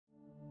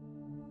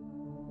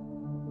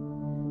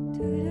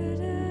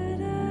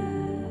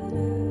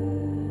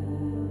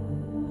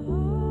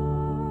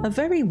A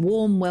very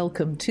warm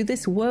welcome to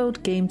this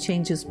World Game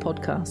Changers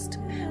podcast,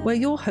 where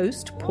your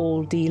host,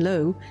 Paul D.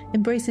 Lowe,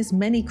 embraces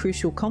many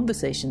crucial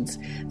conversations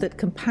that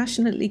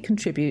compassionately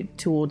contribute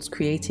towards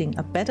creating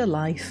a better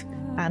life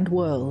and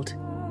world.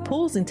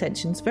 Paul's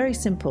intention is very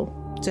simple: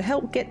 to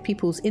help get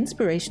people's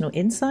inspirational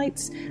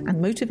insights and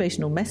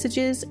motivational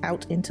messages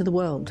out into the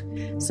world,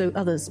 so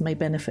others may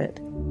benefit.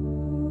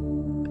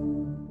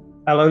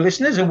 Hello,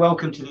 listeners, and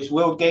welcome to this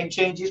World Game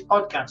Changers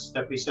podcast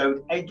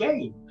episode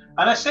again.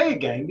 And I say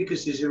again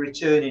because there's a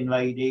returning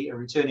lady, a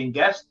returning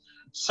guest,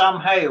 Sam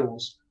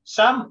Hales.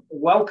 Sam,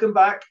 welcome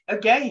back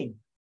again.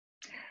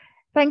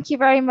 Thank you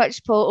very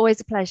much, Paul.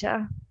 Always a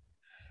pleasure.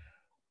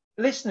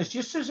 Listeners,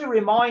 just as a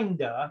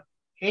reminder,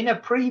 in a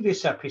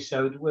previous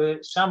episode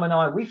where Sam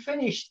and we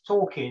finished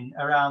talking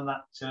around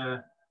that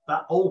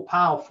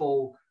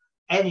all-powerful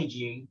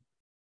energy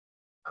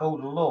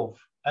called love.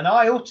 And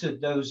I uttered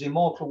those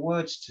immortal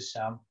words to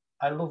Sam,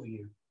 I love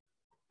you.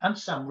 And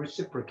Sam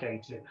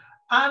reciprocated.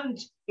 And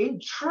in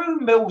true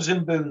Mills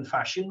and Boon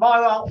fashion, my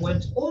heart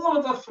went all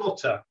of a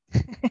flutter.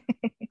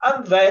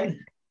 And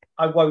then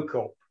I woke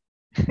up.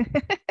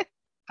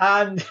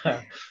 And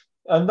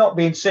I'm not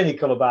being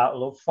cynical about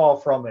love, far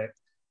from it.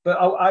 But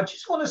I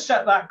just want to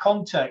set that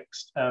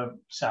context,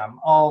 Sam,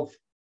 of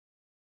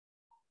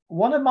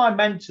one of my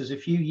mentors a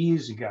few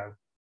years ago.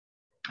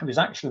 It was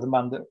actually the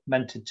man that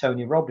mentored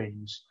Tony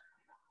Robbins.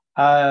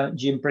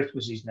 Jim Britt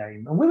was his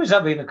name, and we was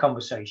having a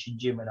conversation,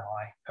 Jim and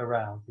I,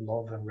 around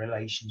love and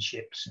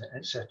relationships,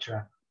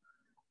 etc.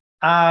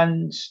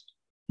 And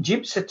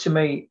Jim said to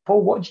me,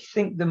 Paul, what do you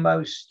think the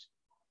most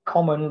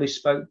commonly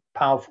spoken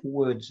powerful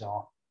words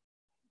are?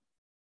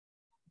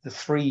 The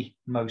three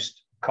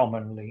most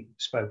commonly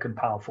spoken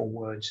powerful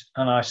words.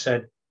 And I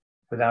said,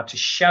 without a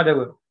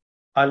shadow of,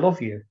 I love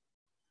you.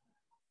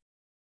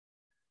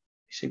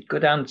 He said,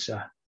 good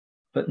answer,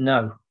 but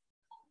no.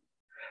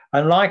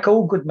 And like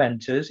all good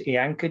mentors, he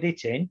anchored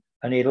it in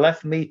and he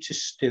left me to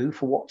stew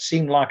for what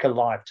seemed like a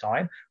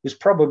lifetime. It was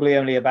probably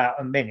only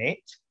about a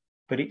minute,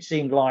 but it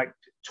seemed like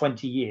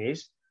 20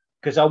 years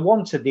because I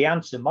wanted the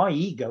answer. My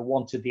ego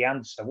wanted the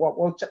answer.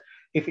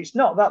 If it's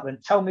not that, then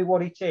tell me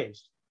what it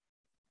is.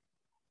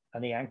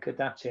 And he anchored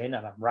that in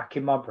and I'm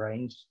racking my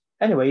brains.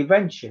 Anyway,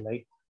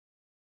 eventually,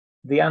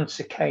 the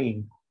answer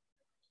came.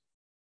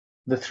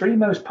 The three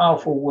most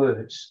powerful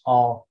words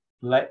are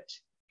let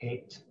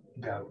it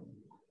go.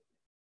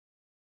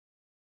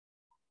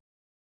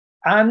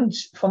 And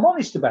if I'm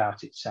honest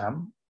about it,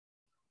 Sam,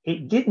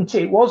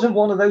 it wasn't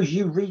one of those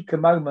eureka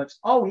moments.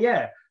 Oh,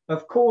 yeah,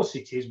 of course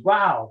it is.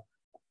 Wow.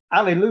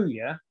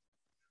 Hallelujah.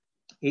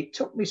 It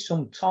took me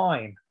some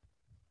time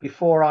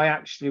before I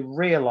actually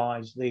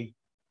realized the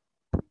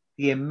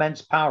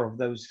immense power of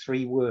those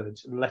three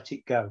words, let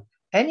it go.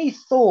 Any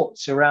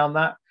thoughts around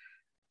that,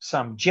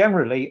 Sam,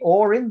 generally,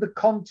 or in the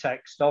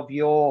context of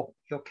your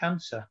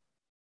cancer?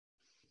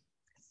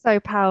 So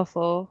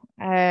powerful.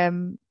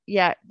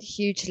 Yeah,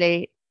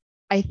 hugely.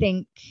 I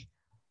think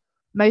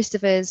most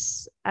of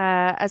us,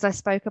 as I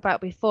spoke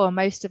about before,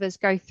 most of us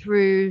go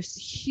through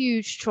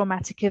huge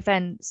traumatic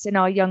events in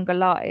our younger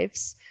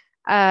lives,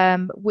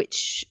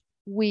 which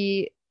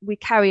we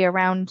carry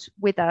around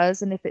with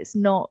us. And if it's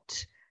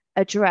not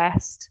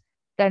addressed,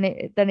 then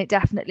it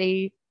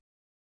definitely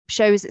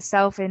shows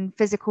itself in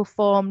physical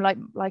form,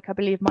 like I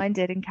believe mine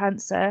did in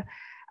cancer,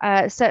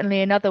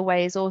 certainly in other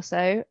ways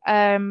also.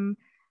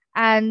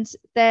 And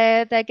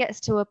there gets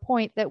to a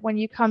point that when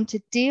you come to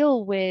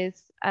deal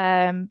with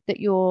that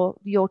your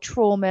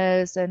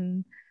traumas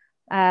and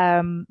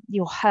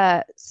your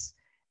hurts,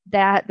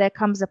 there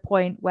comes a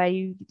point where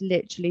you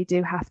literally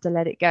do have to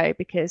let it go,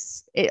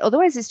 because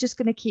otherwise it's just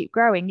going to keep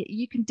growing.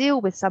 You can deal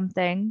with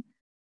something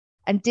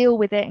and deal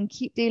with it and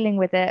keep dealing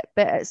with it,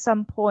 but at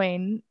some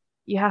point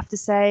you have to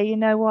say, you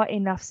know what,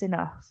 enough's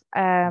enough.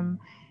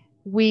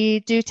 We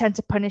do tend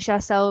to punish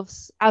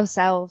ourselves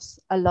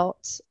a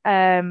lot.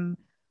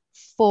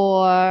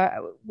 For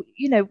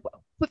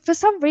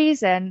some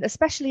reason,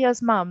 especially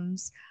as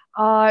mums,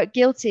 are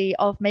guilty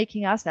of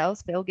making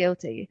ourselves feel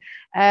guilty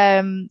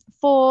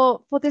for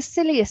the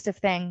silliest of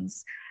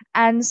things.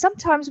 And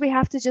sometimes we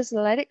have to just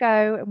let it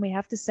go and we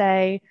have to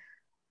say,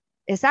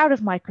 it's out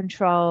of my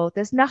control.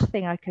 There's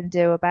nothing I can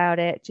do about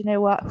it. Do you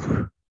know what?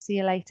 See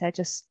you later.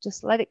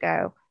 Just let it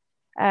go.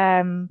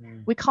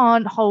 We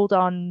can't hold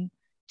on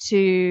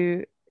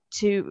to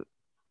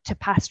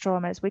past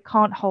traumas. We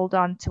can't hold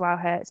on to our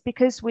hurts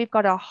because we've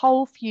got a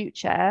whole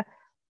future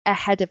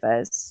ahead of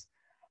us.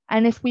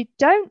 And if we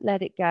don't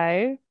let it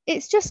go,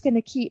 it's just going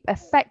to keep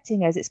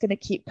affecting us. It's going to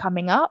keep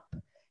coming up.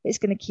 It's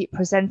going to keep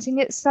presenting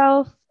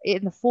itself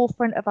in the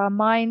forefront of our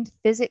mind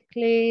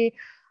physically.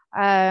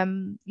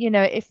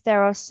 If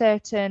there are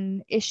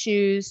certain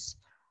issues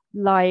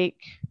like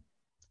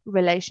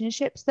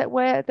relationships that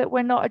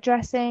we're not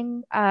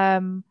addressing,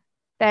 then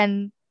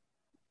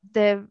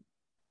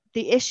the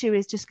issue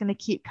is just going to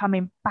keep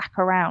coming back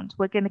around.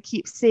 We're going to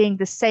keep seeing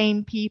the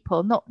same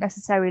people, not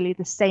necessarily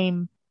the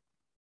same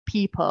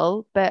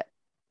people, but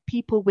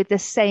people with the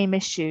same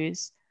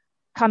issues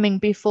coming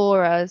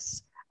before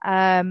us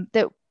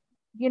that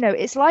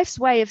it's life's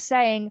way of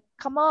saying,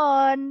 come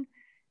on,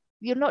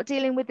 you're not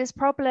dealing with this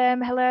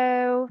problem.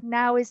 Hello,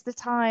 now is the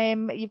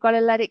time. You've got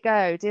to let it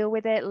go. Deal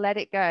with it, let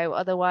it go.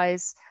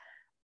 Otherwise,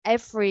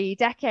 every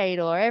decade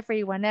or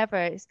every whenever,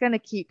 it's going to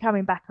keep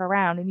coming back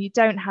around, and you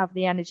don't have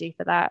the energy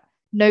for that.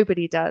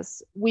 Nobody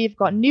does. We've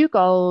got new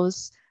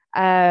goals.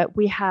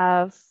 We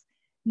have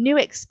new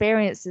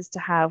experiences to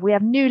have. We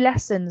have new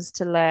lessons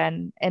to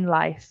learn in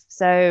life.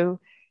 So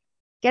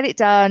get it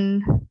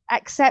done,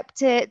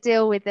 accept it,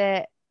 deal with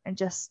it, and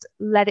just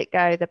let it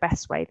go the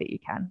best way that you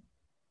can.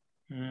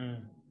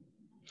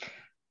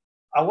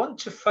 I want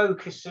to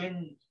focus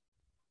in,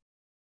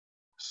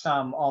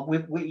 Sam, on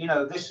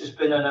this has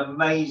been an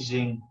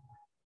amazing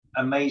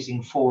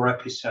 4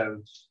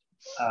 episodes,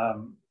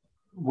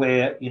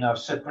 where I've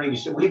said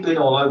previously we've been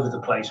all over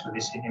the place with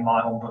this, in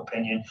my humble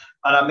opinion,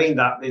 and I mean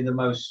that in the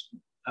most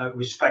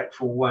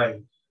respectful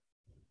way,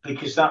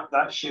 because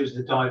that shows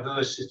the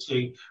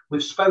diversity.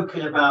 We've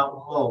spoken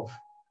about love,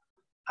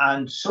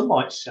 and some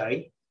might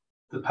say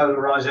the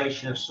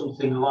polarization of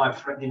something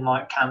life-threatening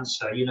like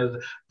cancer,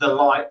 the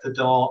light, the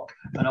dark,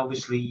 and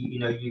obviously,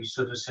 you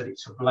sort of said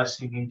it's a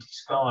blessing in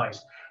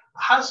disguise.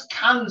 Has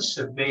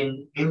cancer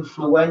been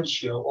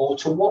influential, or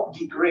to what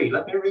degree?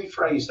 Let me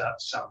rephrase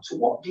that, Sam. To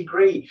what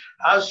degree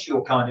has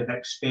your kind of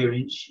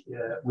experience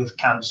with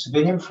cancer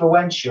been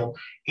influential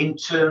in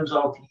terms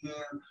of you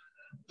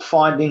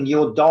finding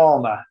your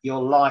dharma,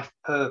 your life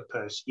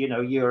purpose?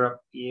 You're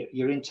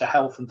into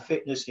health and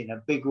fitness in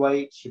a big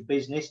way. It's your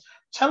business.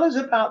 Tell us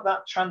about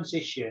that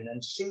transition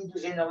and seed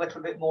us in a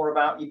little bit more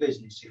about your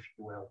business, if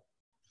you will.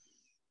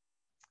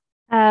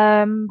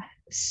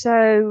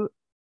 So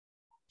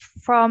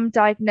from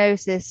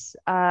diagnosis,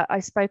 I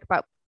spoke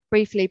about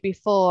briefly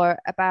before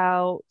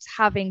about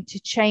having to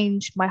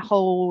change my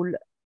whole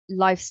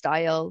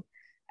lifestyle,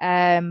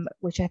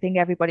 which I think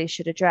everybody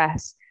should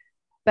address.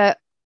 But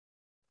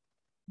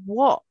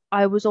what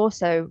I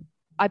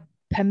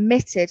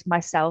permitted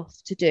myself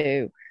to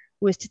do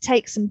was to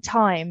take some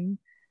time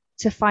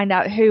to find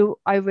out who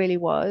I really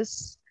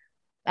was.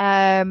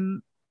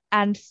 And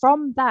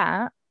from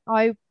that,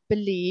 I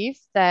believe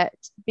that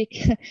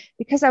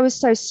because I was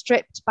so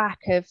stripped back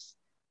of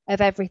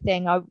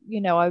everything, I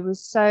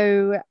was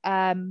so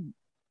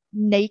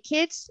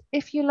naked,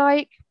 if you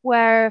like,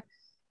 where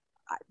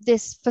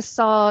this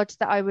facade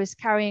that I was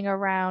carrying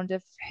around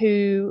of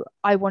who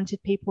I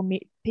wanted people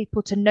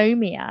to know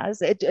me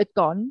as, it had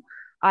gone.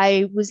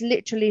 I was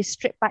literally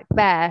stripped back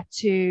bare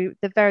to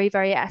the very,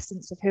 very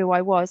essence of who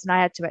I was, and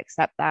I had to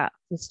accept that,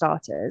 for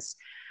starters.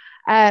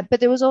 But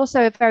there was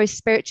also a very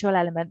spiritual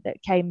element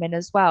that came in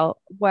as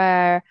well,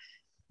 where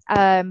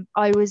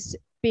I was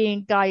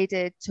being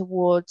guided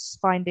towards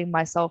finding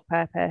my soul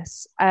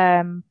purpose.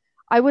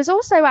 I was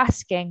also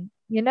asking,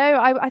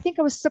 I think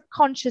I was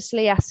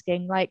subconsciously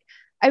asking, like,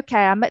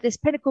 okay, I'm at this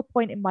pinnacle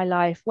point in my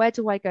life. Where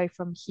do I go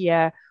from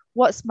here?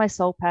 What's my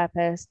soul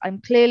purpose?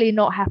 I'm clearly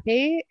not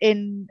happy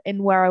in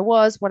where I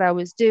was, what I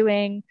was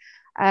doing.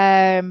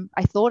 I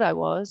thought I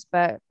was,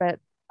 but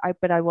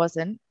I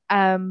wasn't.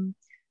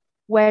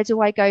 Where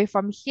do I go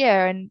from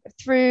here? And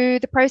through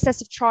the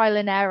process of trial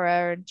and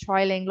error and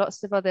trialing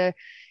lots of other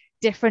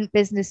different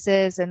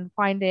businesses and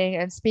finding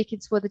and speaking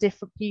to other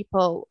different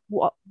people,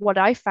 what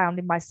I found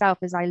in myself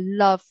is I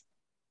love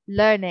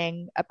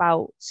learning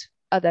about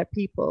other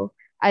people.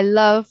 I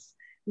love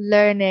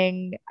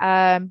learning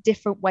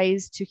different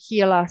ways to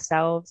heal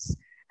ourselves.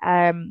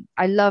 I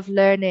love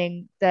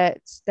learning that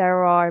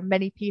there are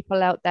many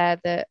people out there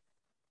that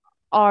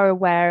are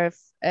aware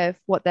of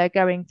what they're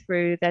going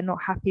through. They're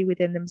not happy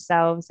within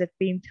themselves. They've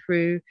been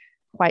through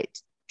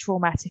quite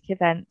traumatic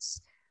events.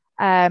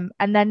 And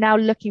they're now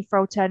looking for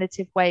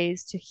alternative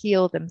ways to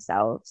heal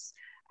themselves.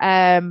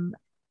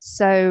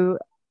 So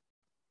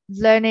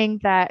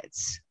learning that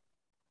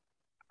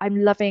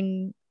I'm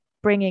loving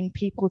bringing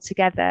people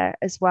together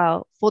as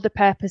well for the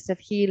purpose of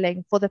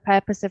healing, for the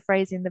purpose of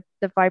raising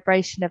the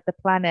vibration of the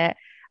planet.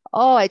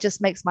 Oh, it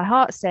just makes my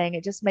heart sing.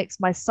 It just makes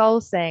my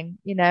soul sing.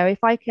 If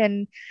I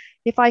can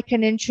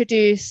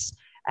introduce,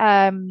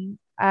 let's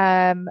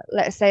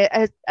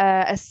say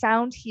a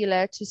sound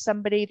healer to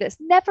somebody that's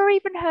never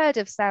even heard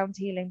of sound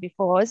healing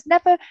before, has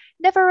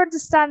never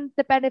understand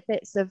the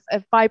benefits of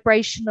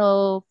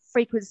vibrational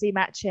frequency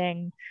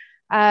matching,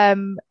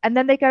 and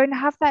then they go and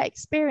have that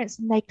experience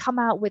and they come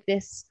out with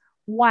this,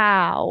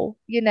 wow,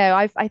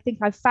 I think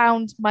I've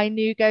found my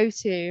new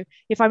go-to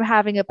if I'm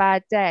having a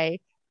bad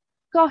day.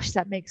 Gosh,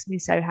 that makes me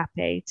so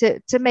happy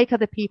to make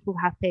other people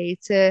happy,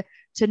 to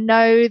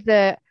know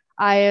that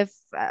I have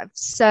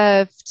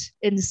served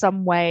in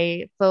some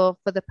way for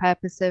the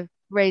purpose of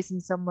raising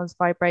someone's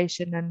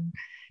vibration and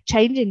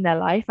changing their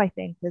life. I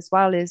think as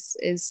well is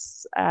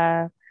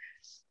quite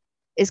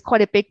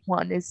a big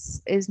one.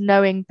 Is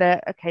knowing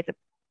that, okay, the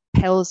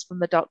pills from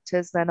the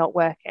doctors, they're not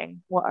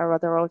working. What are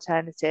other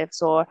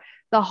alternatives? Or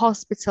the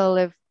hospital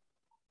have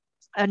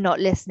are not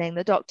listening.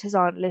 The doctors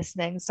aren't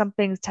listening.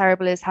 Something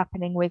terrible is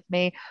happening with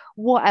me.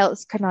 What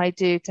else can I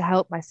do to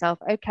help myself?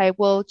 Okay,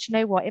 well, do you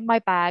know what? In my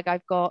bag,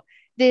 I've got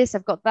this,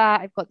 I've got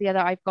that, I've got the other,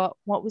 I've got,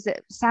 what was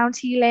it? Sound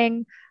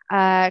healing,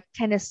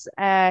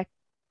 kinesiology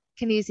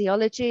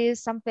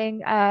is something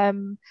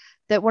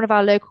that one of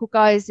our local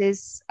guys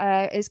is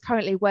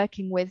currently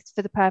working with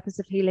for the purpose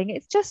of healing.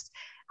 It's just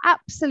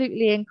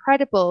absolutely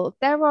incredible.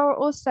 There are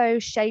also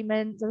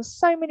shamans. There are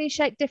so many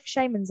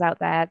shamans out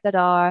there that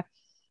are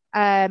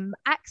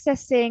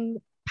accessing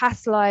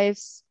past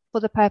lives for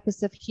the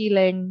purpose of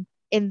healing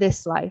in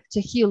this life,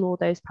 to heal all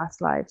those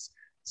past lives,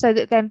 so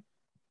that then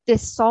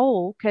this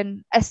soul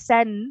can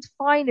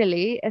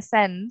finally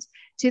ascend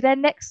to their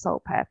next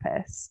soul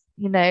purpose.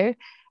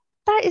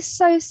 That is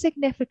so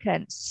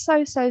significant,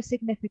 so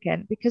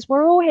significant, because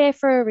we're all here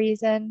for a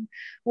reason.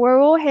 We're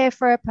all here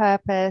for a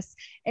purpose.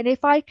 And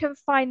if I can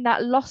find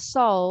that lost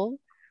soul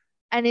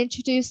and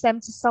introduce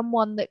them to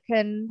someone that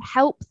can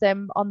help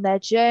them on their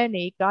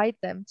journey, guide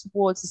them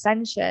towards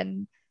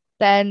ascension,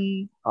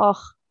 then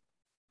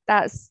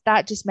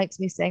that just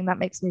makes me sing. That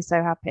makes me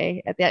so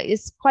happy.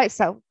 It's quite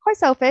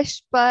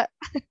selfish, but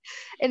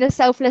in a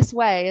selfless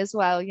way as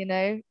well.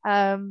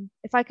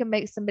 If I can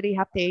make somebody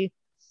happy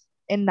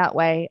in that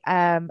way,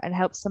 and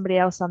help somebody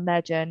else on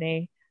their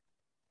journey,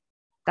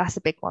 that's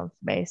a big one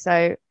for me.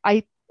 So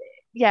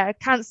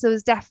cancer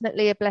was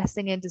definitely a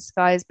blessing in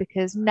disguise,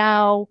 because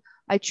now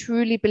I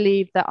truly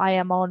believe that I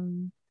am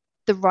on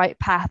the right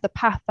path, the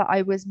path that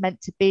I was meant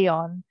to be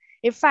on.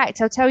 In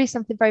fact, I'll tell you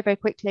something very, very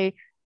quickly.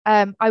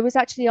 I was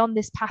actually on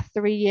this path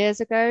 3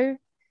 years ago,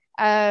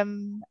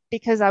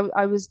 because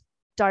I was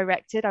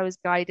directed, I was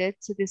guided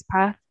to this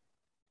path.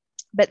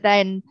 But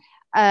then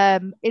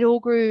it all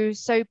grew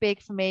so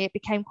big for me. It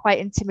became quite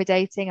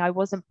intimidating. I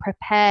wasn't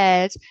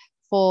prepared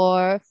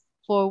for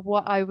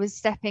what I was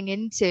stepping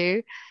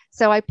into.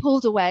 So I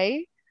pulled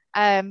away.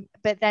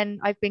 But then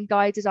I've been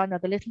guided on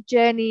other little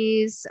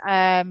journeys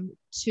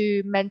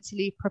to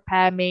mentally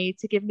prepare me,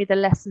 to give me the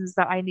lessons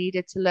that I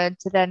needed to learn,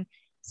 to then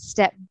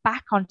step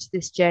back onto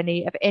this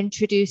journey of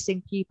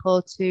introducing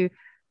people to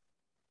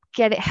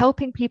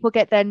helping people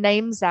get their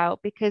names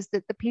out, because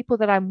the people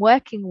that I'm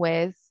working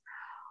with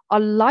are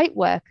light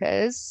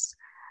workers,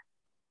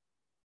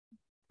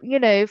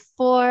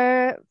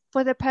 for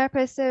the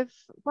purpose of,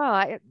 well,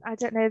 I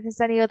don't know if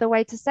there's any other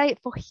way to say it,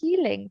 for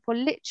healing, for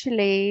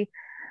literally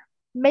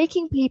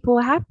making people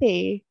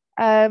happy.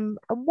 And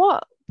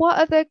what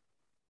other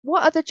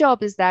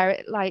job is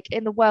there like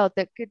in the world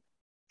that could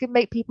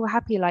make people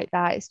happy like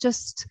that? It's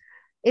just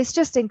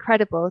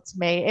incredible to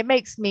me. It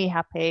makes me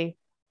happy.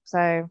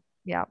 So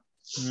yeah.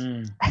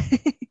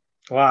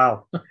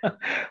 Wow.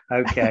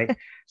 Okay.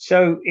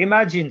 So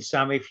imagine,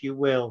 Sam, if you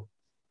will,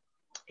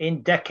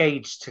 in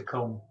decades to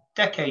come,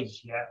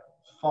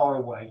 far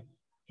away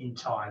in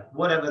time,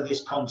 whatever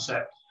this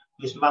concept,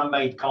 this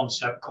man-made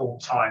concept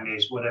called time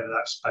is, whatever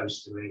that's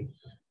supposed to be.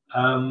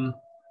 I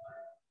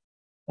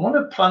want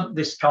to plant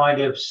this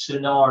kind of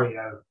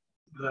scenario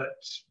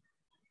that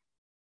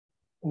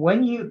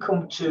when you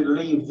come to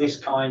leave this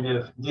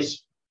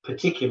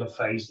particular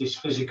phase, this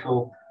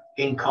physical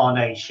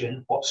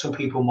incarnation, what some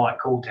people might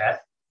call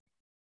death,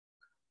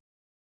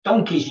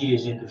 donkey's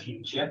years in the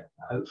future,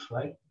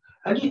 hopefully,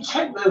 and you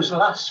take those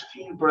last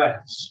few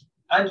breaths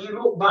and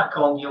you look back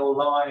on your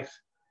life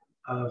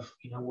of,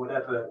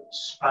 whatever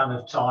span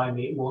of time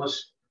it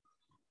was,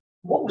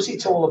 what was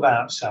it all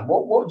about, Sam?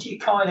 What do you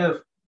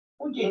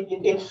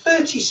in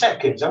 30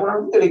 seconds, I want to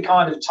really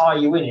kind of tie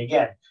you in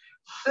again,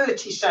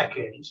 30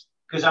 seconds,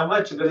 because I'm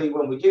led to believe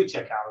when we do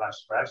take our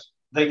last breaths,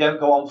 they don't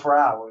go on for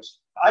hours.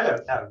 I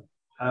don't know.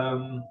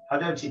 I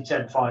don't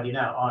intend finding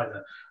out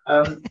either.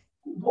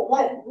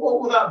 What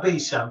will that be,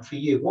 Sam, for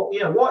you?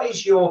 What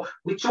is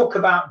we talk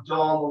about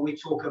Dharma, we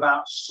talk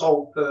about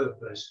soul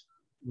purpose.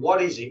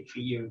 What is it for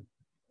you?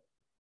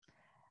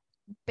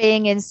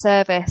 Being in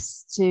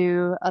service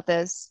to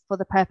others for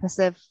the purpose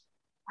of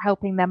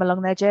helping them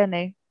along their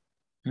journey.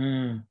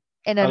 In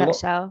a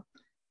nutshell.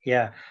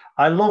 Yeah,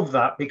 I love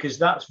that, because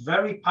that's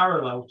very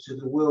parallel to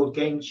the World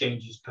Game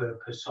Changers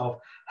purpose of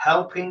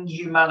helping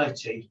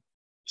humanity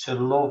to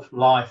love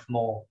life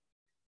more.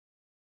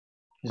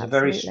 There's Absolutely.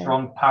 A very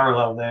strong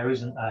parallel there,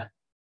 isn't there?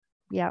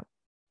 Yeah,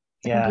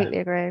 completely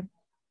agree.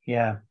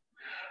 Yeah.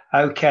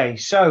 Okay,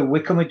 so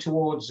we're coming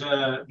towards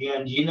the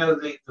end.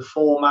 The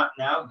format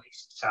now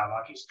makes it sound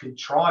like it's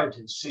contrived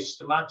and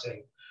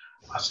systematic.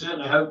 I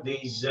certainly hope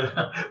these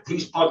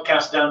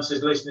podcast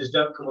dancers listeners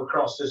don't come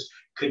across as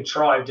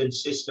contrived and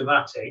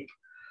systematic.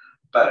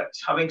 But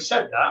having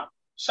said that,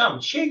 Sam,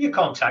 share your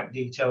contact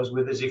details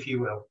with us, if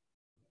you will.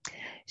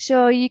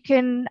 Sure, you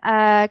can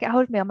get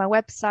hold of me on my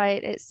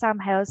website. It's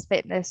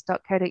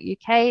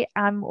samhalesfitness.co.uk.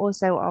 I'm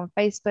also on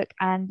Facebook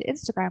and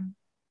Instagram.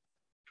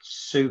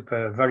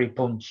 Super, very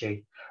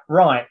punchy.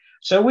 Right,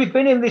 so we've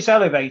been in this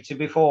elevator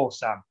before,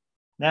 Sam.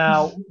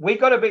 Now, we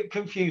got a bit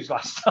confused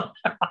last time.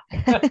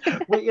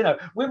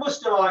 we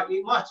must have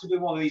it might have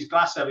been one of these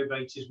glass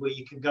elevators where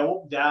you can go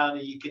up, down,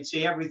 and you can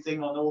see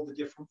everything on all the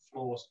different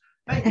floors.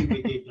 Maybe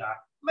we did that.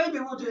 Maybe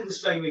we'll do the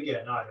same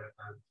again. I don't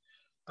know.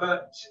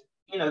 But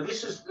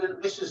this is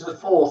the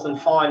fourth and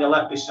final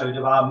episode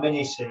of our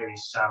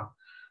mini-series, Sam.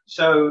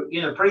 So,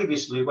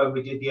 previously when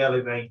we did the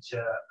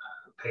elevator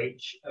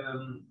pitch,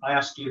 I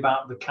asked you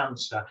about the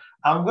cancer.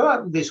 I'm going to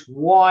open this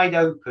wide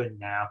open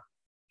now.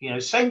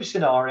 Same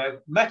scenario,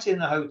 met in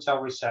the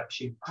hotel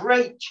reception,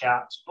 great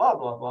chats, blah,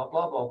 blah, blah,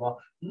 blah, blah, blah.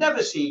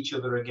 Never see each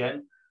other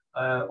again,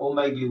 or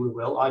maybe we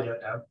will, I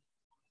don't know.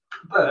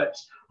 But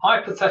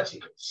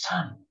hypothetically,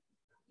 Sam,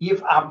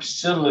 you've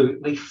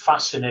absolutely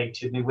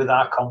fascinated me with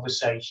our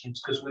conversations,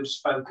 because we've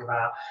spoke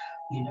about,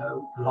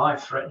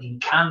 life-threatening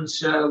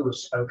cancer, we've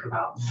spoke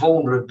about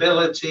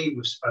vulnerability,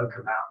 we've spoke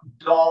about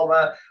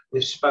Dharma,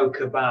 we've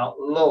spoke about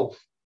love.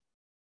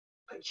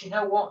 But you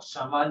know what,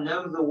 Sam? I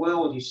know the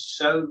world is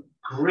so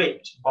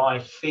gripped by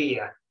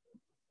fear.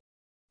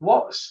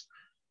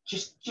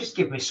 Just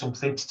give me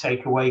something to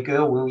take away,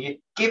 girl, will you?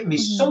 Give me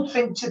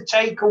something to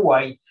take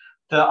away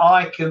that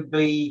I can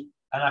be,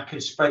 and I can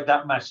spread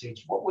that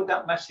message. What would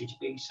that message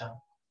be, Sam?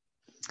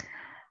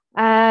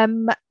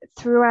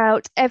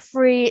 Throughout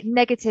every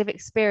negative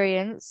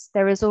experience,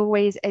 there is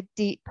always a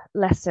deep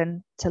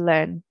lesson to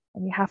learn,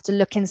 and you have to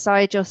look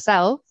inside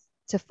yourself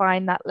to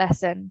find that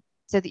lesson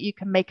so that you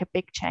can make a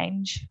big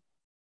change.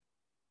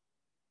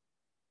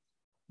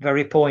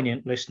 Very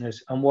poignant,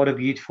 listeners, and what a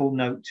beautiful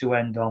note to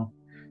end on.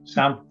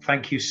 Sam,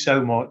 thank you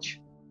so much.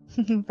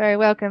 Very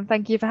welcome.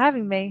 Thank you for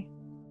having me.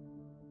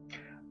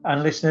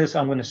 And listeners,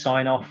 I'm going to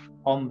sign off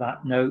on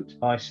that note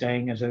by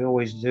saying, as I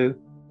always do,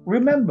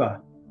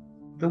 remember,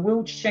 the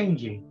world's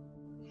changing.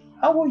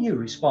 How will you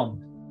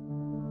respond?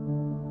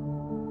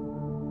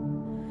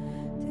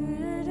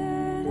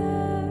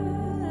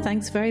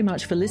 Thanks very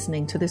much for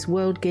listening to this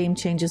World Game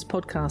Changers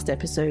podcast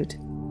episode.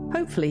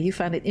 Hopefully you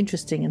found it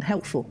interesting and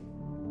helpful.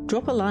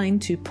 Drop a line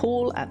to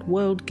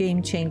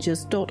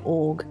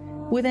paul@worldgamechangers.org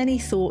with any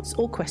thoughts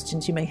or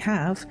questions you may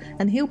have,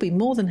 and he'll be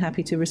more than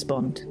happy to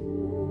respond.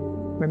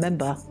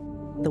 Remember,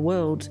 the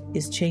world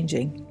is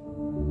changing.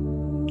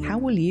 How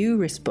will you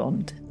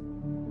respond?